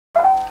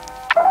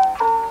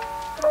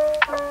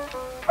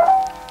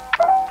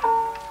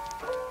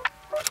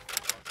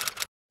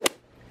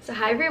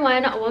Hi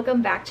everyone,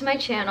 welcome back to my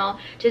channel.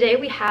 Today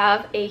we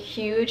have a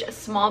huge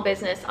small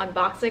business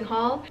unboxing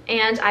haul,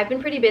 and I've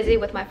been pretty busy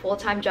with my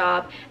full-time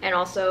job and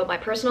also my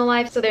personal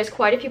life, so there's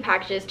quite a few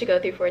packages to go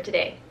through for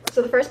today.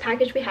 So the first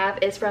package we have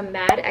is from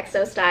Mad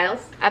Exo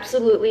Styles.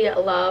 Absolutely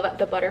love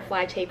the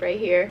butterfly tape right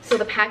here. So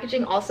the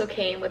packaging also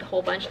came with a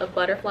whole bunch of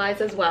butterflies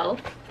as well.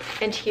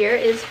 And here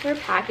is her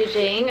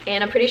packaging,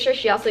 and I'm pretty sure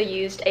she also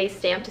used a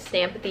stamp to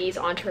stamp these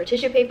onto her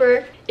tissue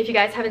paper. If you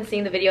guys haven't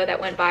seen the video that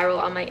went viral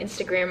on my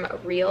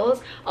Instagram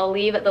Reels, I'll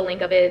leave the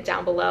link of it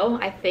down below.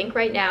 I think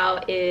right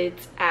now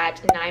it's at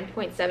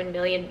 9.7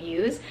 million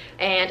views,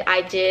 and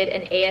I did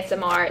an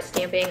ASMR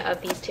stamping of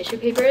these tissue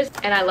papers,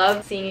 and I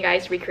love seeing you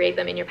guys recreate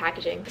them in your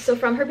packaging. So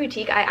from her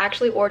boutique, I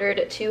actually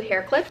ordered 2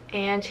 hair clips,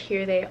 and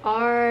here they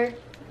are.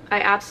 I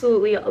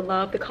absolutely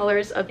love the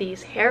colors of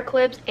these hair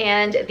clips,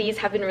 and these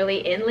have been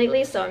really in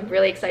lately, so I'm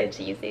really excited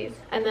to use these.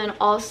 And then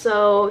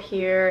also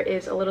here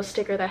is a little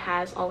sticker that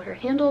has all her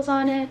handles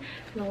on it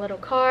and a little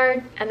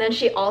card. And then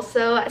she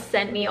also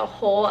sent me a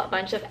whole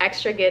bunch of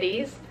extra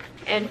goodies.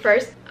 And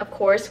first, of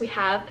course, we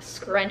have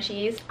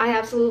scrunchies. I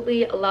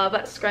absolutely love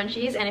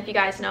scrunchies, and if you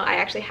guys know, I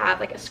actually have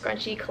like a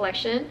scrunchie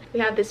collection.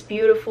 We have this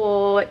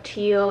beautiful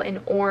teal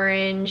and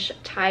orange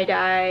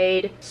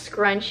tie-dyed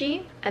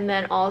scrunchie, and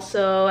then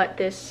also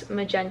this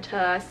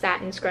magenta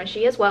satin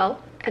scrunchie as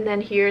well. And then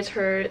here's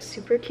her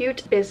super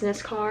cute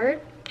business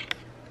card.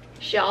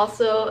 She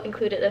also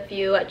included a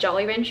few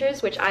Jolly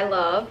Ranchers, which I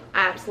love.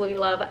 I absolutely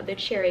love the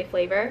cherry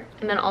flavor.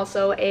 And then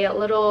also a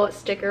little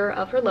sticker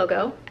of her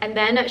logo. And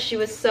then she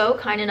was so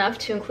kind enough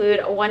to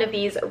include one of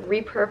these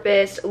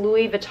repurposed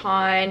Louis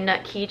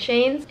Vuitton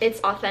keychains. It's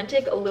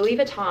authentic Louis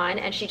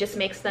Vuitton, and she just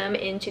makes them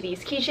into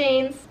these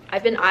keychains.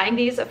 I've been eyeing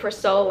these for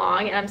so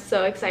long, and I'm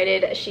so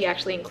excited she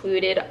actually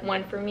included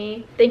one for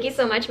me. Thank you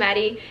so much,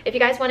 Maddie. If you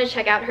guys want to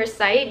check out her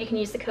site, you can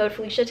use the code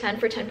Felicia10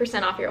 for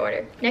 10% off your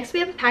order. Next, we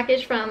have a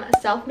package from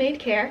Self-Made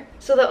Care.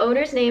 So the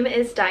owner's name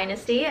is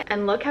Dynasty,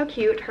 and look how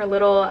cute her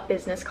little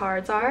business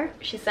cards are.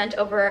 She sent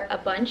over a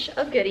bunch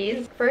of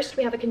goodies. First,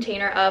 we have a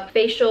container of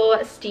facial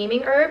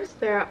steaming herbs.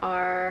 There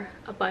are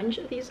a bunch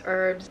of these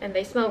herbs, and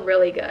they smell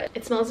really good.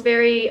 It smells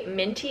very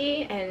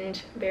minty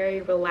and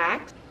very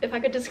relaxed, if I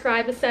could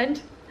describe a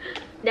scent.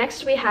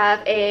 Next, we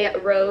have a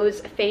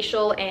rose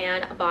facial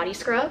and body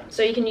scrub.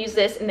 So you can use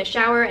this in the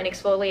shower and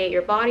exfoliate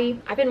your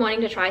body. I've been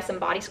wanting to try some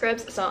body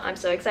scrubs, so I'm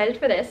so excited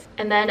for this.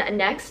 And then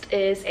next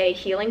is a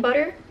healing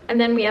butter. And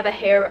then we have a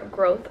hair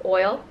growth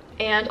oil.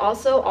 And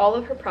also all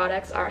of her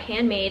products are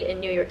handmade in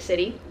New York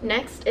City.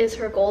 Next is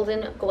her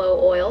Golden Glow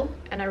oil.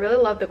 And I really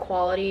love the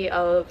quality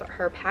of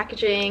her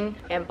packaging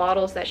and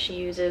bottles that she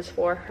uses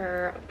for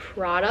her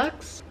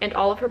products. And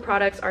all of her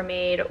products are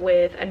made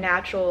with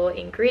natural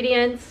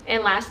ingredients.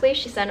 And lastly,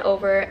 she sent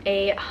over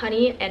a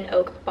honey and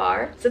oak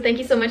bar. So thank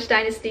you so much,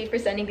 Dynasty, for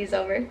sending these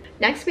over.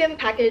 Next, we have a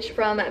package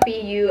from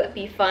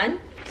Be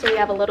Fun. So we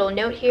have a little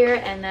note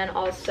here, and then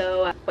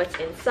also what's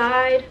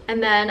inside.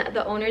 And then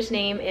the owner's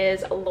name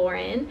is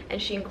Lauren, and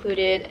she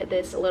included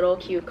this little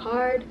cute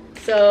card.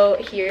 So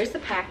here's the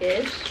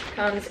package.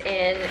 Comes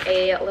in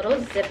a little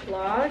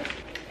Ziploc,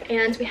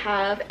 and we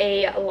have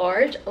a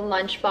large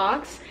lunch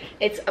box.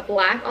 It's a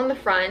black on the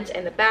front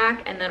and the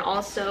back, and then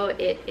also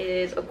it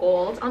is a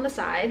gold on the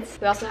sides.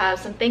 We also have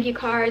some thank you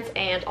cards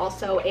and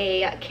also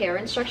a care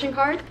instruction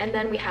card. And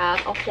then we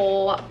have a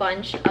whole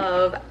bunch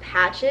of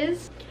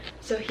patches.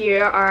 So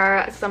here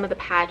are some of the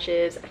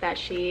patches that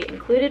she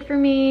included for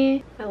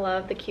me. I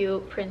love the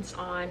cute prints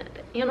on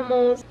the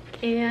animals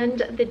and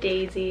the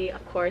daisy.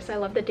 Of course, I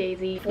love the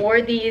daisy.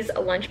 For these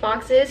lunch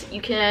boxes,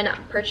 you can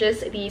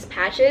purchase these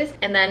patches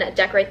and then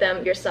decorate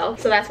them yourself.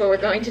 So that's what we're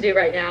going to do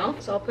right now.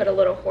 So I'll put a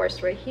little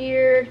horse right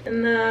here,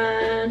 and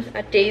then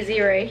a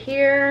daisy right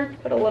here.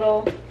 Put a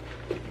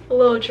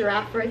little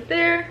giraffe right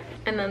there,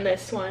 and then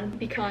this one,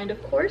 Be Kind,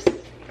 of course,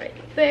 right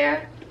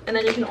there. And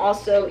then you can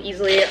also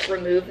easily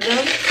remove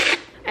them.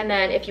 And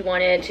then if you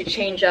wanted to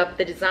change up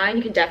the design,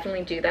 you can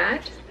definitely do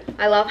that.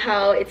 I love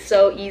how it's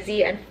so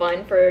easy and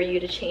fun for you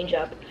to change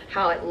up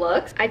how it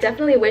looks. I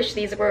definitely wish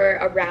these were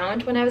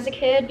around when I was a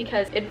kid,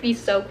 because it'd be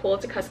so cool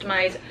to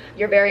customize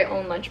your very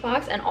own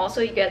lunchbox, and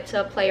also you get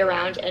to play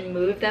around and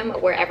move them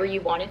wherever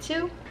you wanted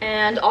to.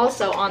 And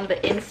also on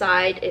the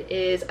inside, it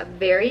is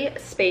very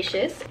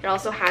spacious. It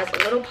also has a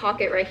little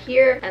pocket right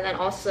here, and then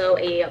also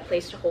a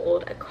place to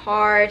hold a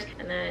card,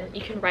 and then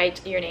you can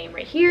write your name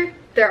right here.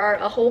 There are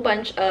a whole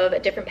bunch of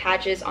different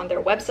patches on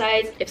their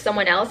websites. If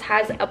someone else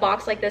has a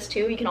box like this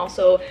too, you can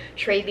also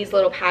trade these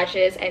little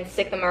patches and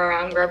stick them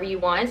around wherever you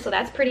want. So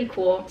that's pretty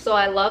cool. So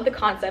I love the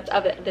concept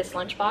of this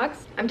lunchbox.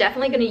 I'm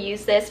definitely going to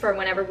use this for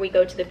whenever we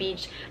go to the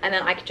beach, and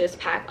then I could just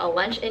pack a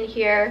lunch in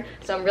here.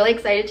 So I'm really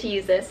excited to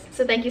use this.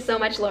 So thank you so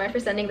much, Lauren, for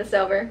sending this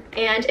over.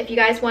 And if you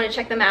guys want to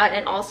check them out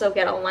and also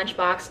get a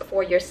lunchbox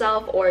for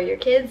yourself or your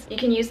kids, you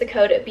can use the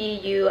code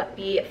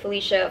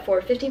BUBFelicia for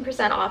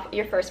 15% off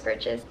your first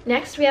purchase.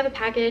 Next, we have a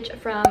package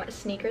from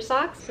Sneaker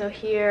Socks. So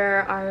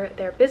here are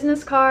their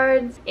business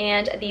cards,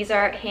 and these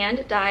are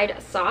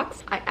hand-dyed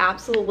socks. I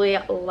absolutely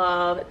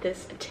love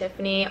this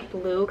Tiffany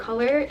blue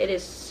color. It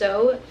is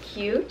so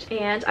cute,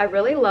 and I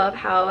really love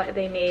how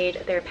they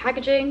made their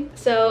packaging.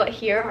 So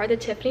here are the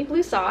Tiffany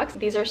blue socks.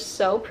 These are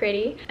so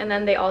pretty, and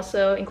then they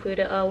also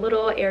included a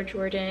little Air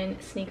Jordan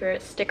sneaker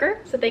sticker.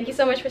 So thank you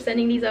so much for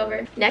sending these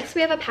over. Next,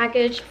 we have a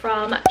package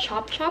from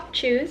Chop Chop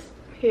Shoes.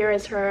 Here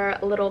is her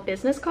little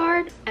business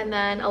card and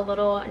then a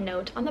little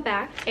note on the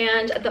back.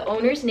 And the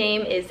owner's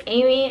name is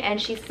Amy,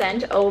 and she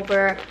sent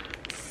over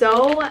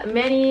so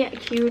many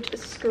cute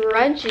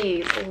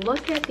scrunchies.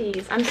 Look at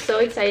these. I'm so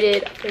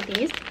excited for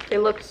these. They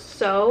look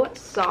so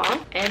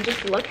soft, and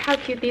just look how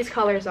cute these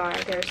colors are.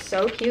 They're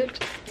so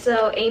cute.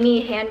 So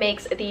Amy hand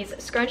makes these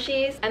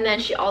scrunchies, and then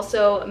she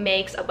also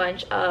makes a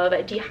bunch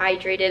of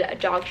dehydrated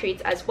dog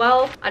treats as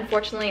well.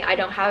 Unfortunately, I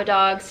don't have a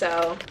dog,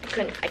 so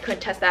I couldn't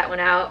test that one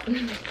out.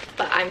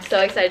 But I'm so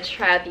excited to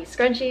try out these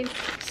scrunchies.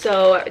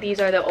 So these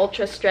are the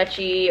ultra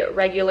stretchy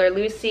regular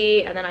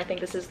Lucy, and then I think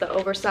this is the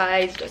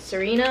oversized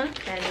Serena,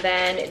 and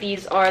then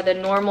these are the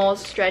normal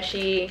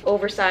stretchy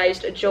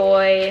oversized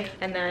Joy,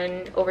 and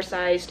then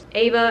oversized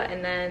Ava,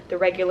 and then the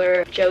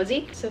regular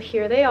Josie. So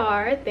here they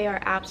are. They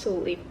are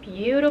absolutely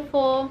beautiful.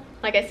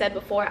 Like I said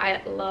before,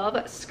 I love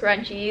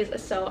scrunchies,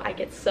 so I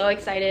get so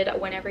excited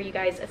whenever you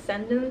guys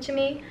send them to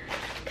me,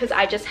 because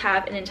I just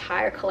have an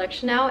entire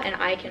collection now, and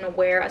I can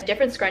wear a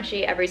different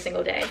scrunchie every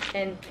single day.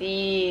 And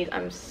these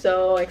I'm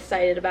so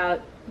excited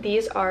about.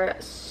 These are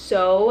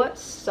so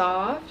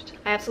soft.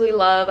 I absolutely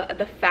love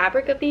the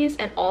fabric of these,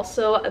 and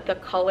also the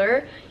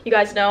color. You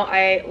guys know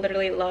I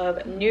literally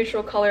love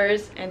neutral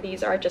colors, and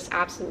these are just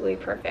absolutely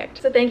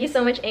perfect. So thank you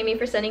so much, Amy,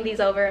 for sending these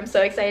over. I'm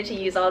so excited to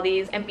use all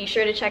these, and be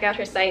sure to check out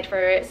her site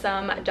for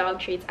some dog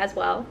treats as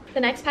well. The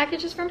next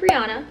package is from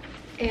Brianna,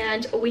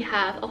 and we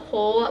have a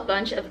whole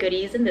bunch of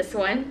goodies in this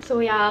one. So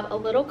we have a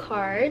little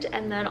card,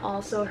 and then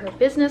also her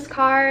business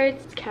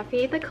cards,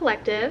 Kefi the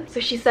Collective.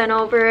 So she sent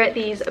over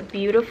these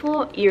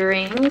beautiful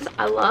earrings.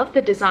 I love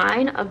the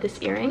design of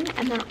this earring,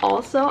 and then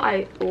also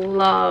I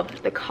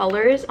love the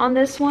colors on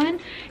this one.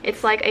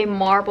 It's like a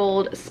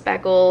marbled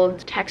speckled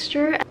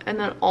texture, and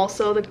then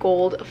also the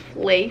gold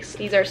flakes.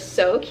 These are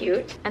so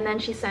cute. And then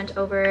she sent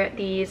over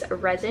these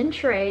resin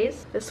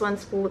trays. This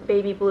one's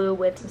baby blue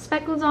with some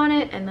speckles on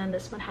it, and then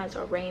this one has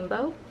a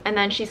rainbow. And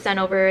then she sent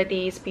over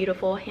these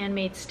beautiful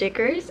handmade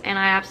stickers, and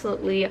I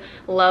absolutely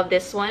love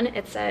this one.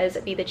 It says,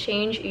 "Be the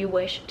change you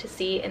wish to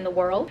see in the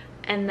world."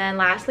 And then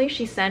lastly,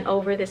 she sent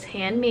over this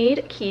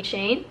handmade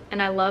keychain,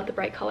 and I love the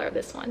bright color of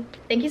this one.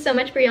 Thank you so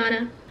much,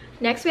 Brianna.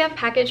 Next, we have a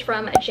package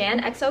from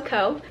Jan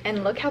XO,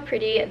 and look how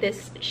pretty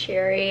this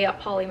cherry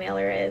poly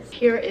mailer is.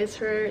 Here is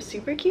her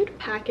super cute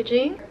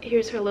packaging.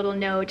 Here's her little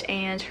note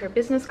and her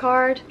business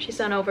card. She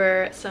sent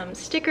over some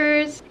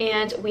stickers,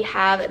 and we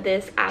have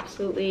this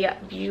absolutely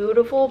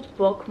beautiful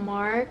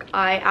bookmark.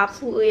 I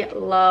absolutely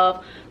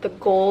love the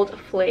gold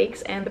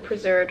flakes and the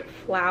preserved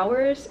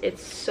flowers.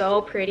 It's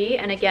so pretty,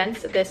 and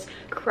against this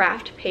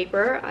craft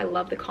paper, I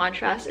love the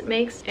contrast it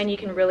makes, and you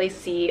can really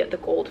see the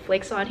gold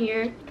flakes on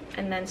here.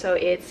 And then so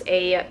it's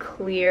a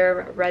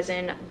clear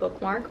resin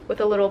bookmark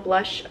with a little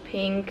blush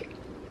pink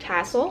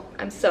tassel.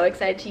 I'm so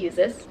excited to use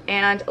this.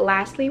 And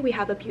lastly, we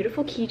have a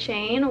beautiful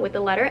keychain with the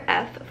letter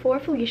F for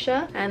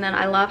Felicia. And then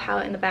I love how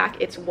in the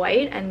back it's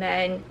white, and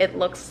then it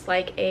looks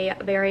like a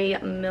very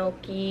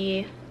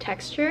milky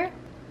texture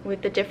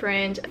with the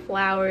different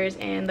flowers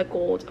and the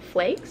gold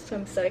flakes. So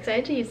I'm so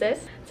excited to use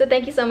this. So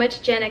thank you so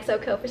much, Jan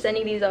XO for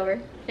sending these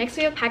over. Next,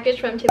 we have a package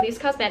from Toulouse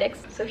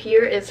Cosmetics. So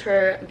here is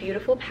her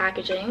beautiful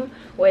packaging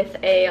with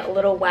a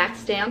little wax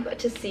stamp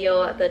to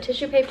seal the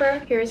tissue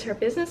paper. Here is her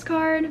business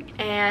card,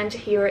 and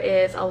here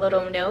is a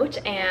little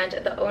note, and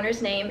the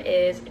owner's name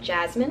is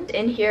Jasmine.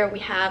 In here we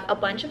have a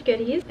bunch of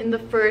goodies. In the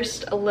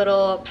first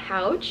little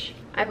pouch,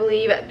 I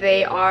believe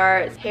they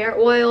are hair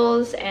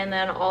oils, and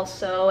then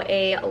also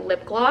a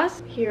lip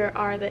gloss. Here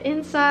are the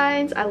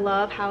insides. I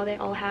love how they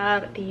all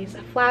have these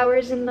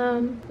flowers in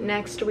them.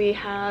 Next, we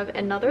have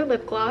another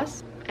lip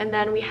gloss. And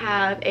then we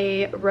have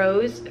a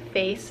rose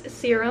face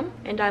serum,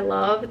 and I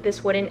love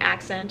this wooden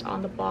accent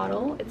on the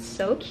bottle. It's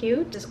so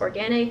cute. It's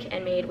organic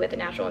and made with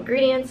natural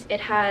ingredients. It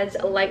has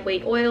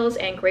lightweight oils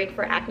and great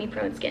for acne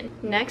prone skin.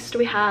 Next,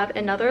 we have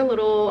another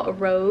little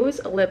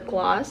rose lip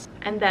gloss,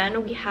 and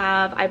then we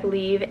have, I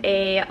believe,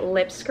 a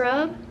lip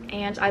scrub,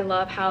 and I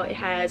love how it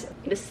has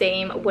the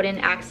same wooden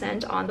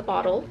accent on the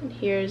bottle. And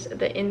here's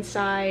the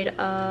inside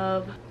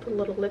of the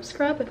little lip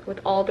scrub with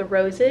all the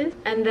roses.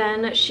 And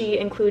then she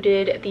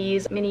included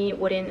these mini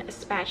wooden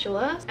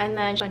spatulas, and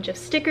then a bunch of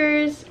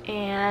stickers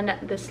and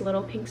this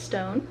little pink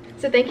stone.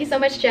 So thank you so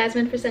much,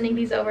 Jasmine, for sending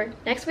these over.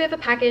 Next, we have a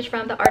package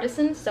from the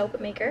Artisan Soap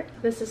Maker.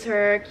 This is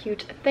her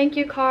cute thank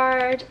you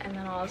card, and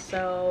then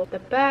also the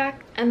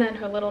back, and then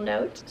her little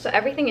note. So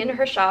everything in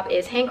her shop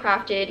is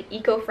handcrafted,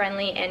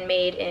 eco-friendly, and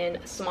made in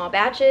small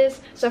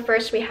batches. So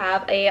first we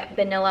have a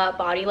vanilla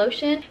body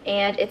lotion,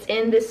 and it's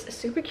in this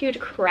super cute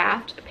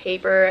craft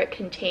paper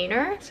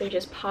container. So you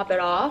just pop it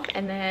off,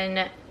 and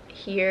then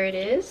here it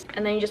is,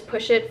 and then you just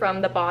push it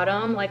from the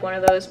bottom like one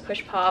of those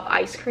push pop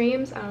ice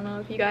creams. I don't know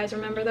if you guys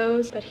remember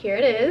those, but here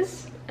it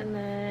is, and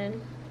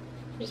then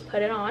you just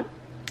put it on,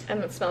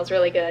 and it smells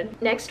really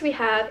good. Next we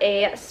have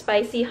a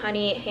spicy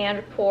honey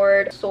hand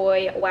poured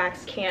soy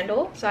wax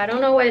candle. So I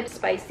don't know what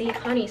spicy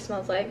honey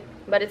smells like,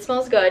 but it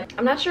smells good.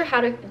 I'm not sure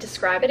how to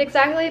describe it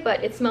exactly,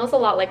 but it smells a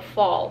lot like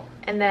fall.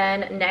 And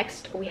then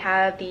next we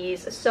have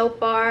these soap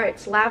bar.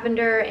 It's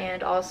lavender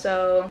and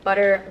also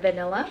butter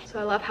vanilla. So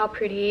I love how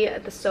pretty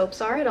the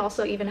soaps are. It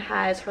also even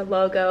has her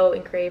logo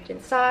engraved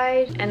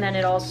inside, and then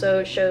it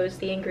also shows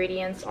the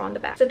ingredients on the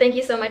back. So thank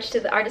you so much to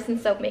the Artisan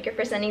Soap Maker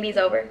for sending these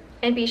over.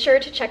 And be sure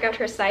to check out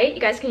her site.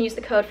 You guys can use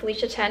the code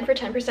Felicia10 for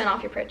 10%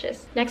 off your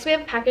purchase. Next we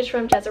have a package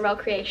from Jezreel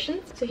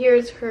Creations. So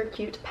here's her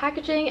cute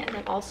packaging, and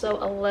then also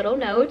a little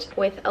note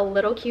with a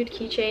little cute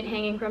keychain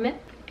hanging from it.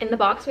 In the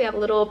box we have a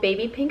little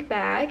baby pink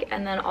bag,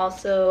 and then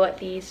also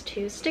these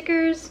 2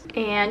 stickers,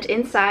 and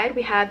inside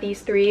we have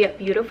these 3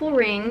 beautiful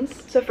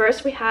rings. So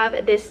first we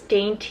have this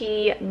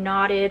dainty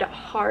knotted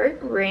heart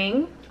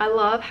ring. I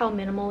love how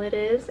minimal it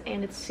is,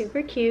 and it's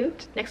super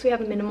cute. Next we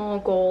have a minimal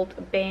gold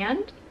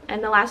band.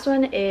 And the last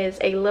one is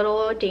a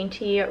little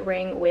dainty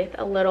ring with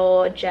a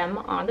little gem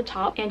on the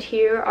top. And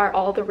here are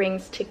all the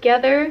rings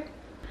together.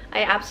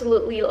 I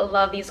absolutely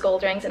love these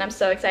gold rings, and I'm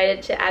so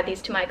excited to add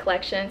these to my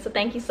collection. So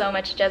thank you so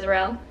much,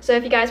 Jezreel. So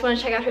if you guys want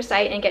to check out her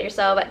site and get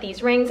yourself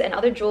these rings and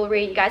other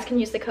jewelry, you guys can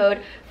use the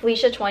code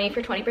Felicia20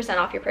 for 20%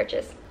 off your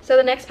purchase. So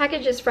the next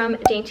package is from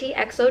Dainty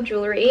Exo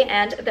Jewelry,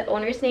 and the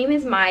owner's name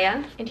is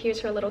Maya. And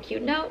here's her little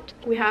cute note.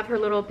 We have her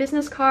little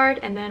business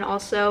card, and then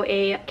also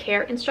a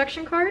care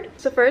instruction card.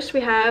 So first we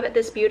have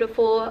this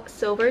beautiful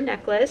silver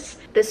necklace.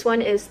 This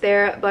one is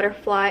their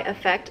butterfly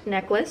effect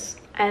necklace.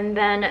 And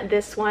then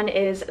this one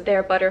is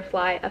their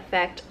butterfly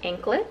effect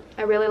anklet.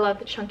 I really love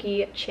the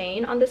chunky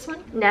chain on this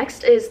one.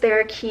 Next is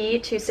their key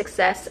to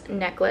success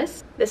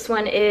necklace. This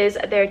one is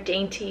their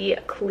dainty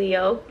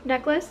Cleo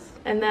necklace.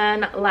 And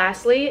then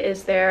lastly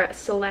is their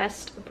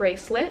Celeste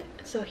bracelet.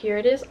 So here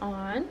it is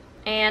on.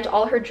 And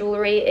all her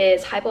jewelry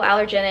is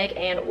hypoallergenic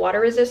and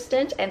water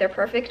resistant, and they're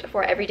perfect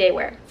for everyday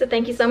wear. So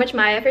thank you so much,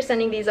 Maya, for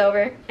sending these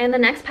over. And the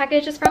next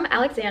package is from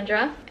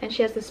Alexandra, and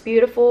she has this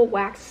beautiful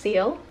wax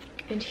seal.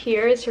 And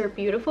here is her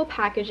beautiful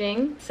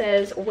packaging. It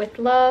says with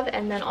love,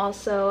 and then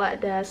also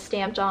the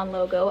stamped on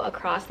logo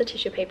across the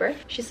tissue paper.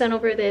 She sent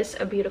over this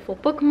beautiful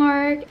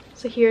bookmark.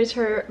 So here's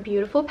her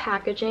beautiful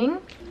packaging.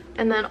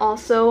 And then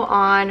also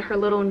on her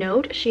little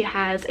note, she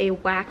has a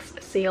wax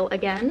seal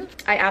again.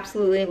 I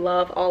absolutely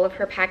love all of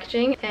her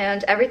packaging,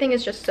 and everything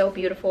is just so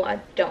beautiful. I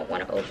don't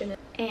want to open it.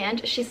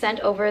 And she sent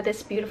over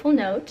this beautiful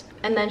note,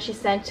 and then she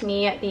sent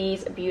me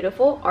these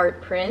beautiful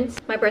art prints.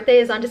 My birthday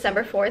is on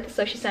December 4th,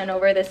 so she sent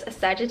over this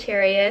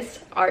Sagittarius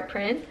art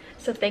print.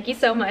 So thank you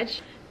so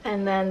much.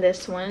 And then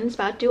this one's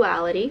about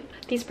duality.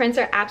 These prints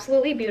are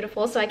absolutely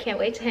beautiful, so I can't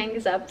wait to hang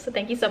these up. So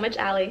thank you so much,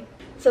 Allie.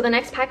 So the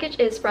next package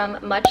is from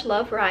Much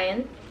Love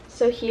Ryan.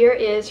 So here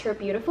is her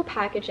beautiful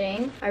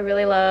packaging. I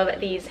really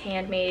love these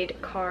handmade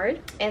cards.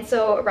 And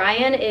so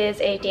Ryan is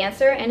a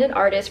dancer and an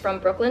artist from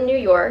Brooklyn, New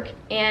York,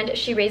 and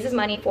she raises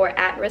money for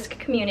at-risk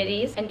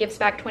communities and gives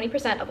back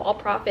 20% of all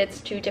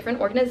profits to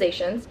different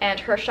organizations. And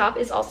her shop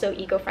is also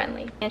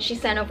eco-friendly. And she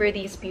sent over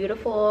these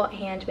beautiful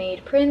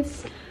handmade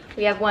prints.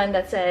 We have one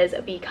that says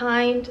be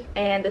kind,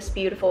 and this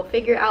beautiful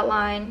figure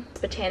outline,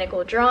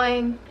 botanical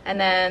drawing, and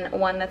then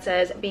one that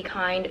says be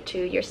kind to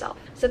yourself.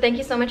 So thank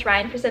you so much,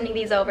 Ryan, for sending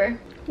these over.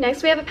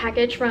 Next we have a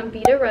package from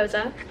Vita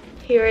Rosa.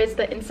 Here is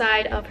the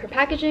inside of her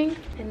packaging,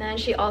 and then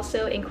she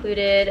also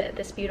included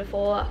this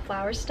beautiful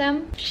flower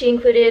stem. She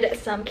included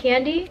some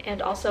candy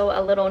and also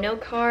a little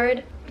note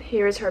card.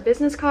 Here's her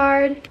business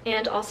card,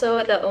 and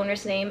also the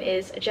owner's name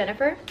is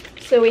Jennifer.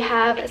 So we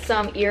have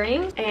some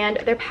earrings, and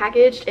they're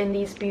packaged in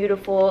these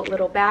beautiful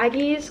little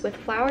baggies with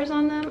flowers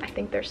on them. I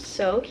think they're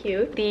so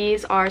cute.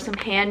 These are some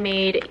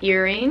handmade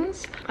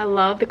earrings. I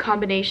love the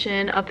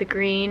combination of the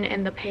green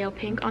and the pale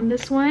pink on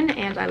this one,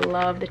 and I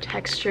love the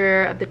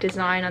texture of the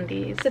design on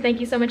these. So thank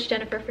you so much,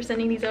 Jennifer, for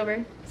sending these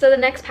over. So the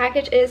next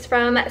package is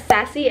from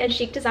Sassy and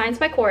Chic Designs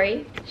by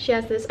Corey. She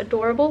has this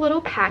adorable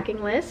little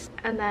packing list,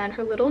 and then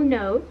her little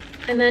note,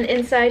 and then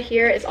inside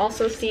here is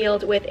also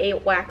sealed with a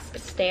wax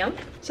stamp.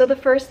 So the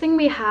first thing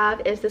we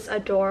have is this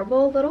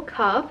adorable little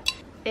cup.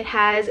 It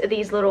has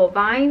these little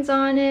vines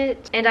on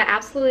it, and I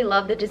absolutely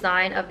love the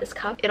design of this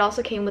cup. It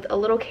also came with a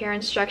little care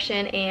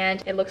instruction,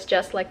 and it looks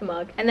just like the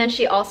mug. And then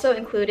she also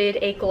included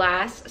a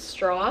glass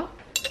straw.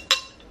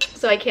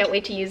 So I can't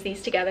wait to use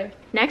these together.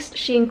 Next,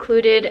 she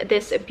included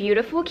this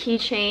beautiful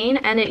keychain,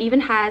 and it even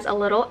has a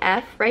little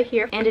F right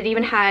here, and it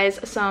even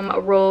has some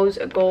rose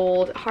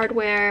gold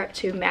hardware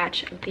to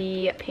match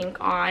the pink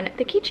on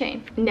the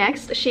keychain.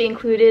 Next, she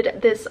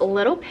included this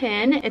little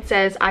pin. It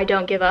says I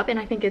don't give up, and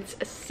I think it's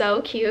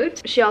so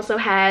cute. She also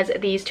has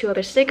these 2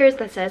 other stickers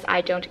that says I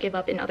don't give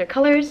up in other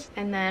colors,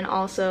 and then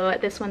also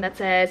this one that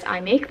says I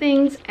make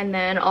things, and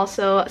then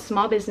also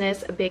small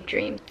business big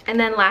dreams. And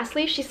then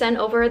lastly, she sent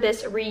over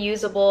this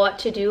reusable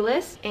to-do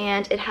list,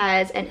 and it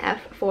has an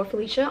F for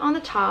Felicia on the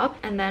top,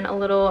 and then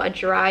a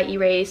dry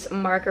erase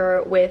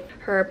marker with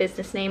her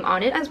business name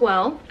on it as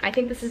well. I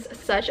think this is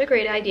such a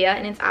great idea,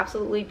 and it's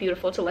absolutely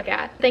beautiful to look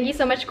at. Thank you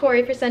so much,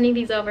 Corey, for sending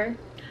these over.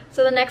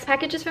 So the next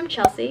package is from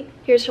Chelsea.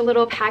 Here's her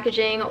little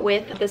packaging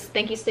with this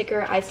thank you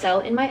sticker I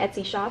sell in my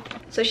Etsy shop.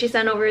 So she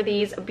sent over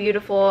these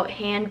beautiful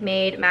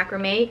handmade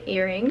macrame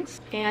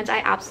earrings, and I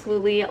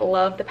absolutely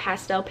love the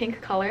pastel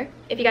pink color.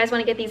 If you guys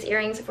want to get these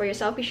earrings for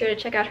yourself, be sure to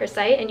check out her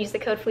site and use the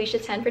code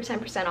Felicia10 for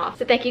 10% off.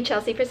 So thank you,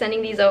 Chelsea, for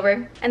sending these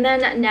over. And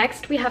then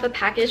next we have a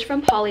package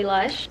from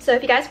Polylush. So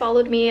if you guys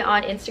followed me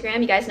on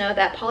Instagram, you guys know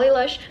that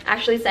Polylush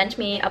actually sent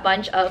me a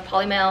bunch of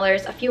poly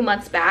mailers a few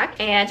months back,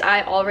 and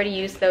I already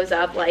used those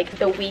up like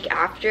the week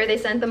after they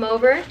sent them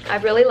over. I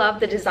really love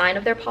the design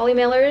of their poly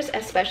mailers,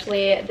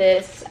 especially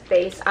this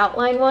base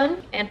outline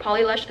one, and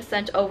Polylush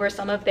sent over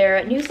some of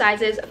their new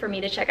sizes for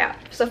me to check out.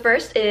 So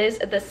first is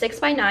the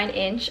 6x9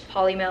 inch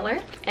poly mailer,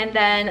 and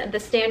then the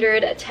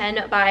standard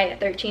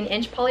 10x13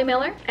 inch poly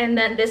mailer, and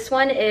then this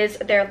one is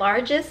their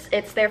largest.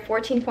 It's their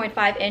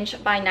 14.5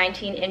 inch by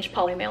 19 inch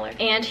poly mailer.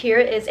 And here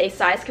is a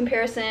size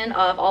comparison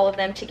of all of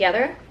them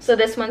together. So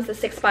this one's the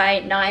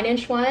 6x9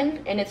 inch one,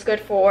 and it's good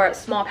for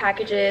small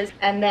packages,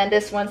 and then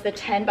this one's the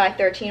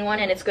 10x13 one,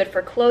 and it's good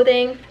for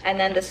clothing, and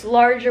then this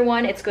larger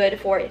one, it's good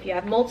for if you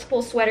have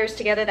multiple sweaters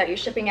together that you're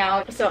shipping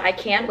out. So I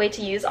can't wait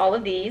to use all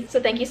of these.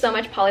 So thank you so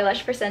much,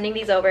 Polylush, for sending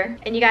these over,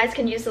 and you guys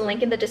can use the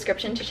link in the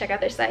description to check out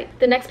their site.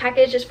 The next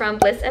package is from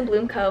Bliss and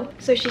Bloom Co.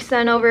 So she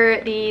sent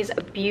over these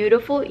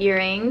beautiful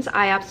earrings.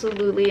 I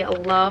absolutely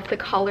love the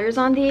colors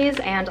on these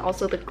and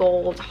also the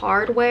gold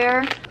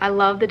hardware. I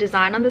love the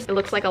design on this. It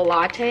looks like a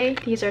latte.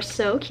 These are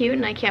so cute,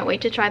 and I can't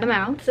wait to try them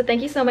out. So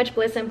thank you so much,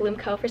 Bliss and Bloom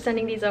Co, for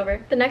sending these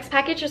over. The next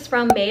package is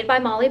from Made by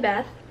Molly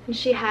Beth. And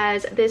she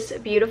has this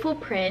beautiful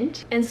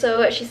print, and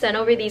so she sent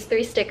over these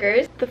 3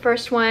 stickers. The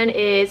first one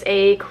is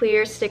a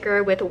clear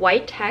sticker with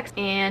white text,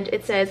 and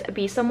it says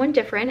be someone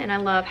different, and I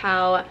love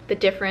how the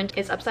different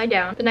is upside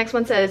down. The next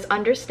one says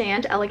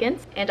understand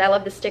elegance, and I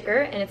love the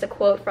sticker, and it's a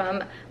quote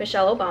from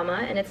Michelle Obama,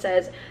 and it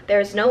says there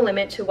is no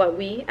limit to what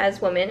we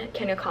as women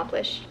can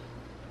accomplish,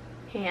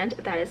 and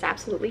that is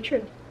absolutely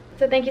true.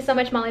 So thank you so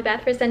much, Molly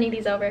Beth, for sending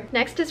these over.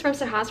 Next is from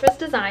Sahasra's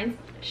Designs.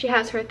 She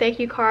has her thank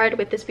you card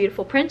with this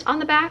beautiful print on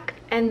the back,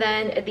 and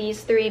then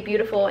these 3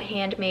 beautiful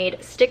handmade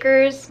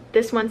stickers.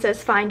 This one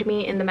says find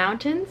me in the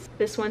mountains,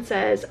 this one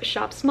says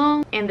shop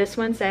small, and this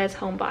one says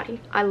homebody.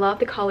 I love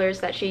the colors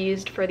that she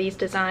used for these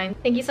designs.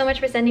 Thank you so much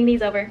for sending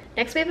these over.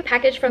 Next we have a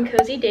package from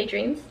Cozy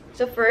Daydreams.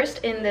 So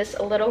first, in this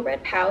little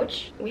red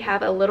pouch, we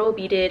have a little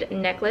beaded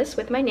necklace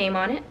with my name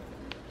on it.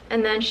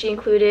 And then she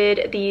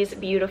included these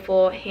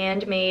beautiful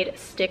handmade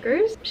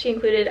stickers. She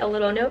included a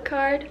little note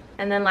card.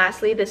 And then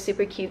lastly, this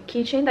super cute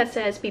keychain that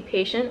says be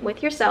patient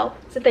with yourself.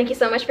 So thank you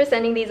so much for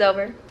sending these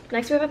over.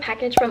 Next we have a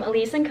package from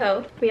Elise &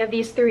 Co. We have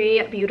these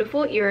 3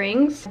 beautiful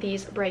earrings,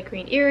 these bright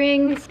green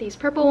earrings, these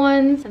purple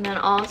ones, and then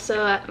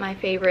also my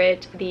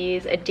favorite,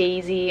 these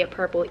daisy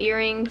purple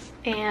earrings.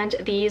 And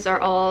these are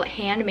all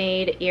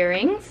handmade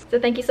earrings. So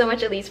thank you so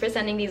much, Elise, for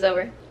sending these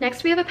over.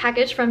 Next we have a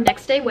package from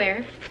Next Day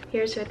Wear.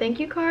 Here's her thank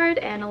you card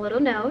and a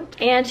little note.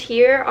 And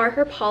here are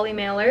her poly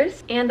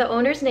mailers, and the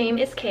owner's name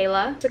is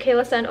Kayla. So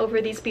Kayla sent over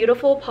these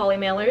beautiful poly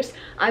mailers.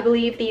 I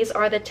believe these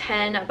are the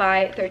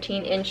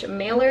 10x13 inch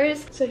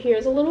mailers. So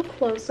here's a little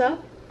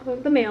close-up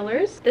of the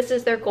mailers. This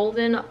is their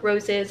Golden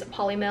Roses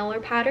poly mailer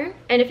pattern.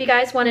 And if you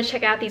guys want to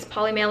check out these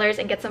poly mailers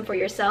and get some for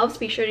yourselves,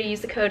 be sure to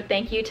use the code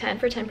THANKYOU10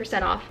 for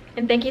 10% off.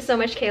 And thank you so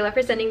much, Kayla,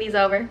 for sending these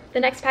over. The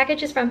next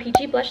package is from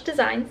Peachy Blush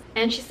Designs,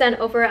 and she sent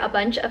over a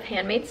bunch of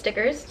handmade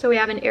stickers. So we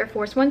have an Air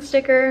Force One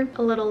sticker,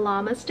 a little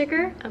llama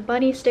sticker, a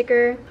bunny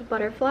sticker, a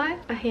butterfly,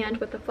 a hand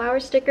with a flower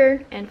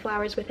sticker, and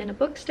flowers within a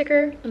book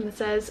sticker, and it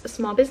says a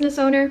small business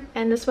owner,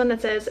 and this one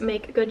that says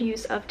make good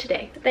use of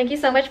today. So thank you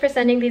so much for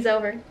sending these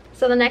over.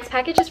 So the next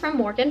package is from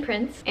Morgan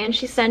Prince, and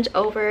she sent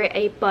over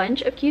a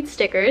bunch of cute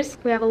stickers.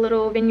 We have a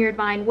little vineyard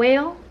vine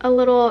whale, a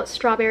little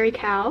strawberry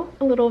cow,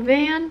 a little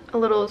van, a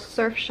little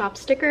surf shop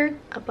sticker,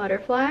 a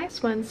butterfly.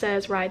 This one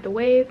says ride the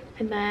wave,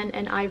 and then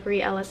an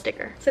ivory Ella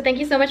sticker. So thank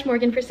you so much,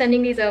 Morgan, for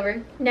sending these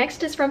over.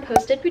 Next is from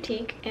Posted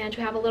Boutique, and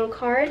we have a little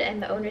card,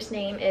 and the owner's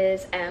name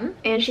is M.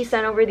 And she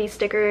sent over these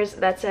stickers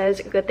that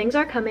says good things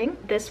are coming.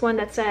 This one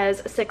that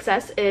says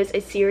success is a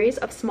series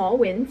of small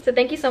wins. So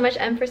thank you so much,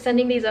 M, for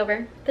sending these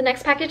over. The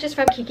next package is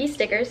from Kiki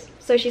Stickers.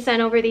 So she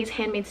sent over these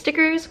handmade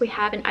stickers. We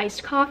have an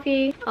iced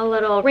coffee, a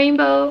little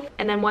rainbow,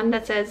 and then one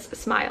that says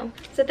smile.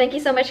 So thank you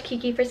so much,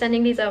 Kiki, for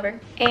sending these over.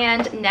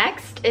 And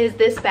next is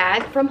this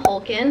bag from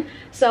Holken.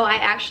 So I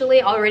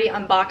actually already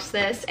unboxed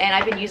this, and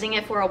I've been using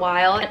it for a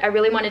while. I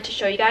really wanted to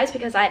show you guys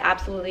because I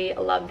absolutely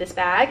love this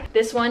bag.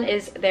 This one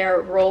is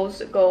their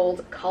rose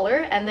gold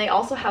color, and they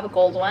also have a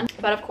gold one,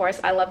 but of course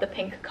I love the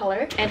pink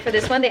color. And for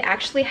this one, they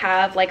actually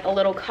have like a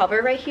little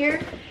cover right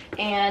here,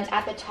 and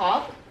at the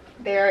top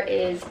there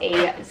is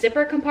a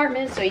zipper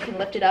compartment so you can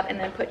lift it up and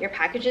then put your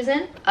packages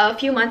in. A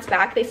few months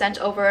back they sent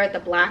over the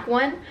black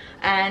one,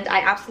 and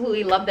I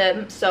absolutely love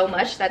them so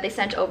much that they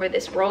sent over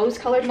this rose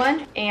colored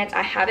one, and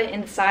I have it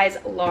in the size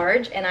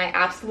large and I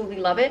absolutely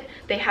love it.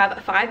 They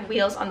have 5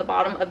 wheels on the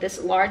bottom of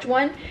this large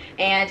one,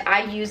 and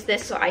I use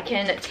this so I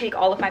can take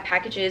all of my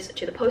packages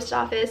to the post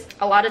office.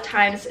 A lot of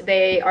times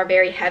they are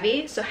very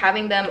heavy, so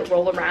having them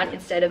roll around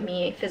instead of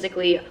me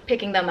physically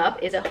picking them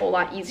up is a whole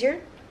lot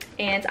easier.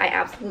 And I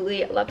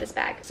absolutely love this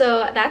bag.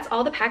 So that's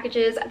all the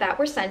packages that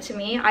were sent to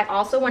me. I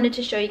also wanted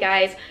to show you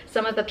guys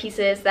some of the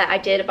pieces that I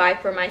did buy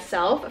for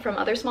myself from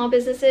other small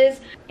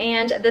businesses.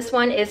 And this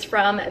one is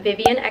from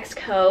Vivian X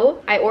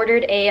Co. I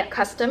ordered a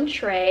custom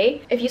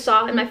tray. If you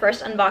saw in my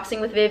first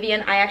unboxing with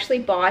Vivian, I actually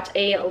bought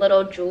a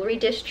little jewelry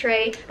dish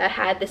tray that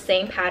had the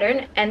same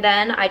pattern, and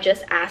then I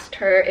just asked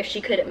her if she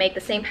could make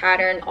the same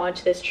pattern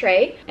onto this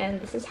tray, and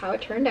this is how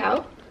it turned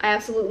out. I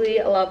absolutely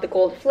love the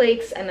gold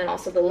flakes, and then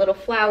also the little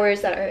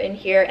flowers that are in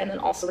here, and then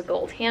also the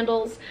gold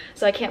handles.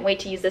 So I can't wait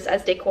to use this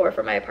as decor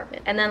for my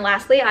apartment. And then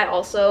lastly, I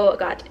also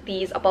got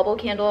these bubble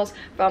candles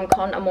from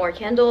Con Amor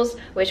Candles,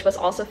 which was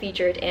also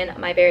featured in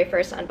my very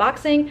first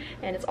unboxing,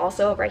 and it's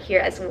also right here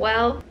as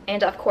well.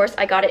 And of course,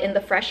 I got it in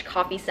the fresh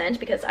coffee scent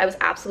because I was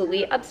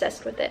absolutely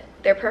obsessed with it.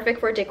 They're perfect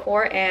for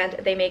decor and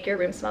they make your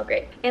room smell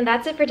great. And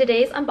that's it for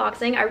today's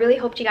unboxing. I really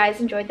hope you guys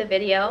enjoyed the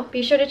video.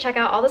 Be sure to check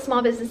out all the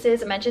small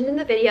businesses mentioned in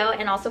the video,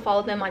 and also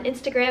follow them on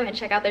Instagram and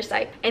check out their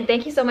site. And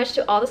thank you so much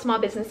to all the small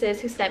businesses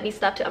who sent me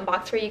stuff to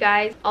unbox for you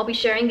guys. I'll be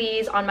sharing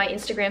these on my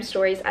Instagram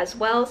stories as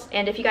well,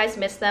 and if you guys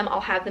missed them, I'll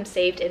have them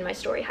saved in my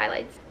story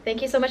highlights.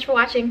 Thank you so much for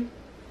watching.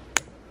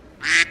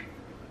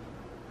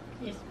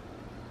 Yes.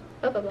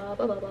 Blah blah blah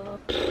blah blah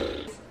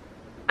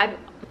blah.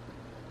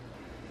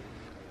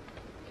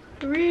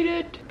 Read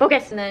it.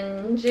 Focus. And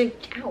then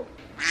ow.